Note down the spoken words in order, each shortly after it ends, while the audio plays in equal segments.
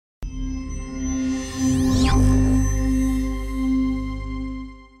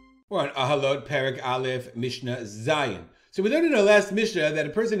We're on Oholot, Perek Aleph, Mishnah Zayin. So we learned in our last Mishnah that a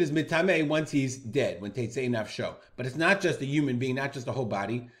person is mitameh once he's dead, when Teitzei Nafsho. But it's not just a human being, not just a whole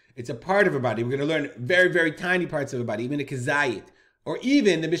body. It's a part of a body. We're going to learn very, very tiny parts of a body, even a kezayit. Or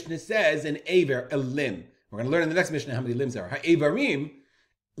even, the Mishnah says, an aver, a limb. We're going to learn in the next Mishnah how many limbs there are. Ha'evarim,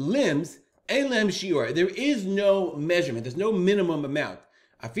 limbs, elem shiur. There is no measurement. There's no minimum amount.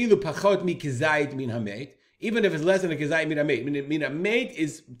 Afilu pachot mi kezayit min hamet. Even if it's less than a kezayit min hamet. Min hamet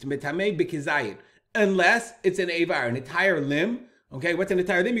is mitameh bekezayit. Unless it's an avar, an entire limb. Okay, what's an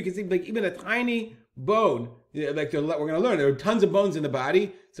entire limb? You can see like even a tiny bone. Like we're going to learn, there are tons of bones in the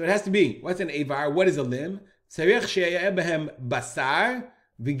body. So it has to be, what's an avar? What is a limb? Tzarich sheyeh behem basar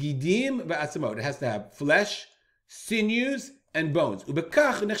v'gidim v'atzamot. It has to have flesh, sinews, and bones.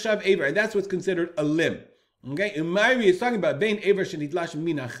 Ubekach nechshav avar, and that's what's considered a limb. Okay, Umayri is talking about bein avar shenitlash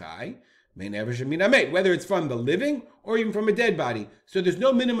min hachai, bein avar shemin hamet, whether it's from the living or even from a dead body. So there's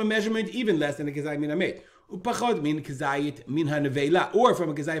no minimum measurement, even less than a kezayit min hamet. Upachot min kezayit min hanevela, or from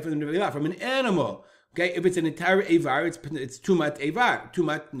a kezayit from the nevela, from an animal. Okay, if it's an entire avar, it's tumat avar,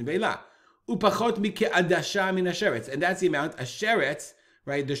 tumat nevela. Upachot mi ke'adasha min hasheretz, and that's the amount. Hasheretz,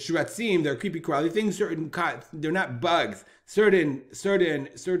 right? The shratzim, they're creepy, crawly things. Certain, they're not bugs. Certain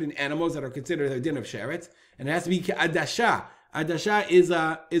animals that are considered a din of sheretz, and it has to be ke'adasha. Adasha is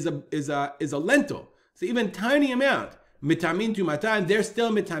a lentil. So even tiny amount, mitamin to matan, they're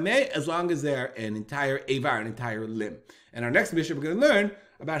still mitameh as long as they're an entire avar, an entire limb. And our next Mishnah, we're going to learn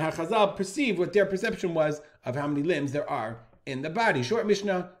about how Chazal perceived what their perception was of how many limbs there are in the body. Short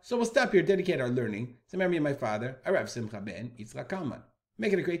Mishnah. So we'll stop here, dedicate our learning to memory of my father, Arav Simcha ben Yitzchak Kalman.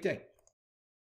 Make it a great day.